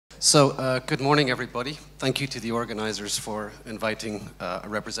Good morning, everybody. Thank you to the organizers for inviting a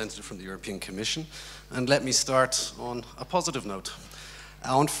representative from the European Commission. And let me start on a positive note.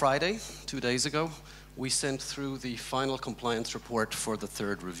 On Friday, 2 days ago, we sent through the final compliance report for the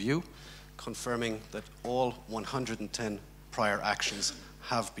third review, confirming that all 110 prior actions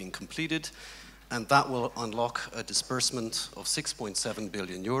have been completed, and that will unlock a disbursement of 6.7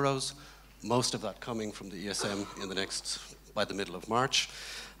 billion euros, most of that coming from the ESM by the middle of March.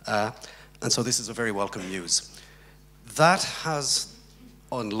 And so this is a very welcome news. That has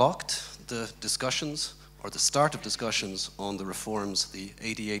unlocked the discussions, or the start of discussions, on the reforms, the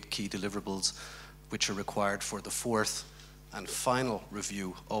 88 key deliverables, which are required for the fourth and final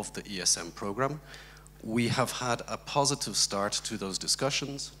review of the ESM program. We have had a positive start to those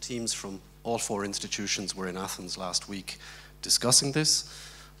discussions. Teams from all four institutions were in Athens last week discussing this.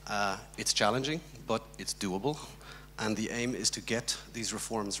 It's challenging, but it's doable. And the aim is to get these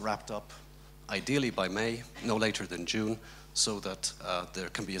reforms wrapped up, ideally by May, no later than June, so that there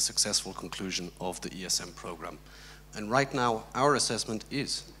can be a successful conclusion of the ESM program. And right now, our assessment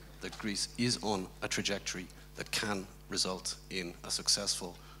is that Greece is on a trajectory that can result in a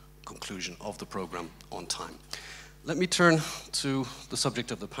successful conclusion of the program on time. Let me turn to the subject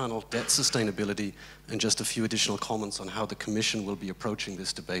of the panel, debt sustainability, and just a few additional comments on how the Commission will be approaching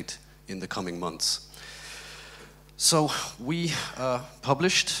this debate in the coming months. So we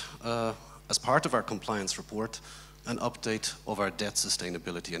published, as part of our compliance report, an update of our debt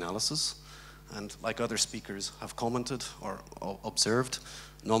sustainability analysis. And like other speakers have commented or observed,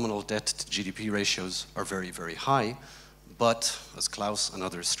 nominal debt to GDP ratios are very, very high. But, as Klaus and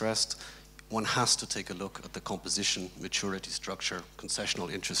others stressed, one has to take a look at the composition, maturity structure,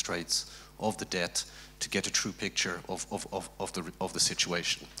 concessional interest rates of the debt to get a true picture of the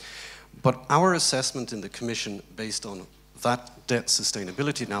situation. But our assessment in the Commission, based on that debt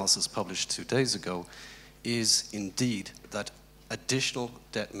sustainability analysis published 2 days ago, is indeed that additional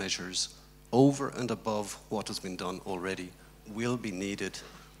debt measures over and above what has been done already will be needed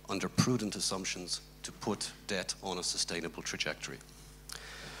under prudent assumptions to put debt on a sustainable trajectory.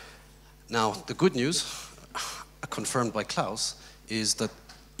 Now, the good news, confirmed by Klaus, is that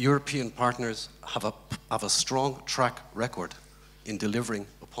European partners have a strong track record in delivering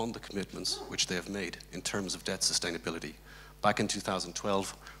upon the commitments which they have made in terms of debt sustainability. Back in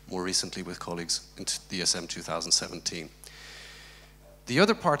 2012, more recently with colleagues in the ESM 2017. The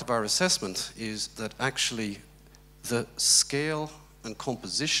other part of our assessment is that actually the scale and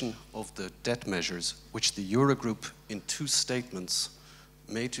composition of the debt measures, which the Eurogroup in 2 statements,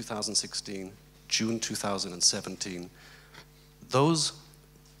 May 2016, June 2017, those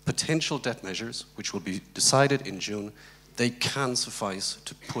potential debt measures, which will be decided in June, they can suffice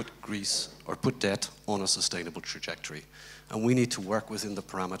to put Greece, or put debt, on a sustainable trajectory. And we need to work within the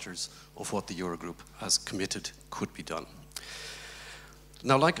parameters of what the Eurogroup has committed could be done.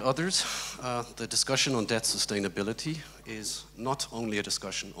 Now, like others, the discussion on debt sustainability is not only a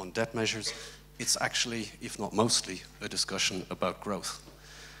discussion on debt measures, it's actually, if not mostly, a discussion about growth.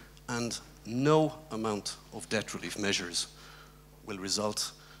 And no amount of debt relief measures will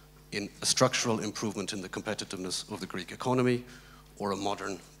result in a structural improvement in the competitiveness of the Greek economy or a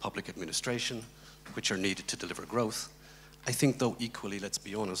modern public administration, which are needed to deliver growth. I think, though, equally, let's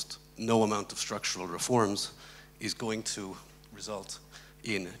be honest, no amount of structural reforms is going to result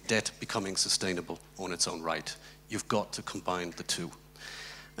in debt becoming sustainable on its own right. You've got to combine the two.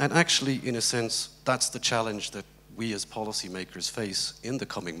 And actually, in a sense, that's the challenge that we as policymakers face in the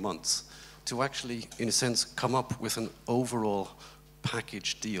coming months, to actually, in a sense, come up with an overall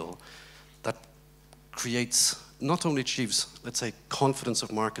package deal that creates, not only achieves, let's say, confidence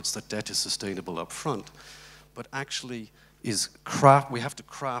of markets that debt is sustainable up front, but actually we have to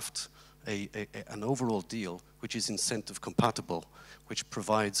craft an overall deal which is incentive compatible, which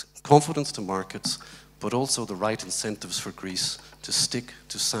provides confidence to markets, but also the right incentives for Greece to stick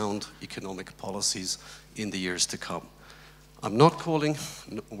to sound economic policies in the years to come.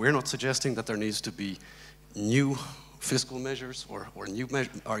 We're not suggesting that there needs to be new fiscal measures or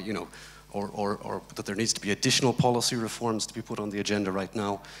that there needs to be additional policy reforms to be put on the agenda right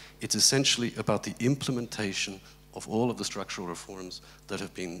now. It's essentially about the implementation of all of the structural reforms that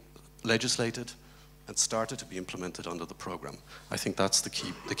have been legislated and started to be implemented under the program. I think that's the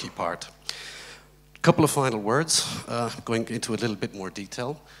key part. A couple of final words, going into a little bit more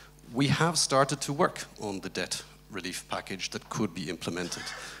detail. We have started to work on the debt relief package that could be implemented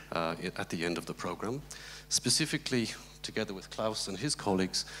at the end of the program. Specifically, together with Klaus and his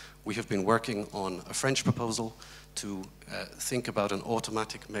colleagues, we have been working on a French proposal to think about an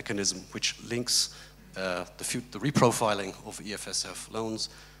automatic mechanism which links the reprofiling of EFSF loans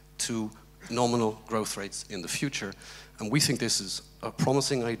to nominal growth rates in the future. And we think this is a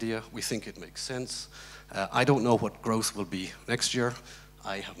promising idea. We think it makes sense. I don't know what growth will be next year.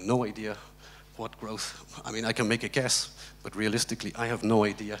 I have no idea what growth, I mean, I can make a guess, but realistically, I have no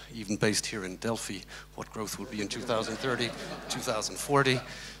idea, even based here in Delphi, what growth will be in 2030, 2040.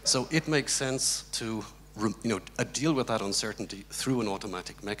 So it makes sense to deal with that uncertainty through an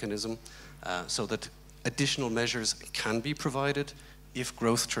automatic mechanism so that additional measures can be provided if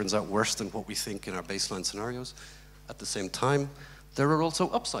growth turns out worse than what we think in our baseline scenarios. At the same time, there are also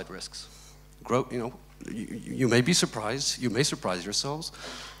upside risks. You may be surprised, you may surprise yourselves.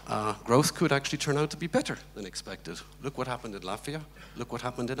 Growth could actually turn out to be better than expected. Look what happened in Latvia, look what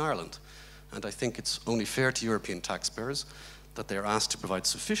happened in Ireland. And I think it's only fair to European taxpayers that they're asked to provide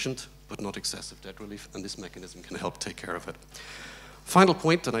sufficient but not excessive debt relief, and this mechanism can help take care of it. Final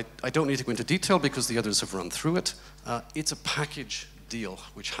point, and I don't need to go into detail because the others have run through it. It's a package deal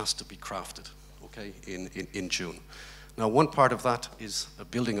which has to be crafted, okay, in June. Now, one part of that is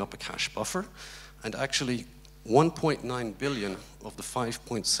building up a cash buffer, and actually 1.9 billion of the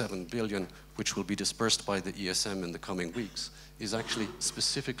 5.7 billion which will be dispersed by the ESM in the coming weeks is actually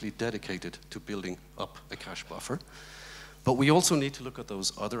specifically dedicated to building up a cash buffer. But we also need to look at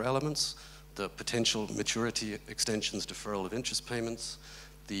those other elements, the potential maturity extensions, deferral of interest payments,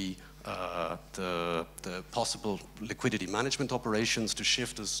 the possible liquidity management operations to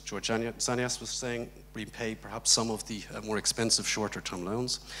shift, as George Zanias was saying, repay perhaps some of the more expensive shorter-term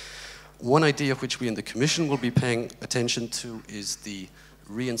loans. One idea which we in the Commission will be paying attention to is the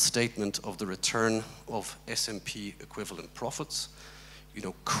reinstatement of the return of S&P equivalent profits.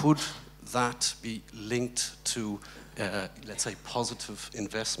 Could that be linked to, let's say, positive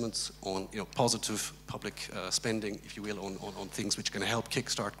investments on, positive public spending, if you will, on things which can help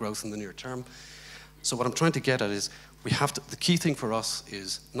kickstart growth in the near term? So what I'm trying to get at is the key thing for us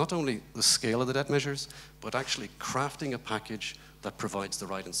is not only the scale of the debt measures, but actually crafting a package that provides the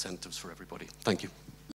right incentives for everybody. Thank you.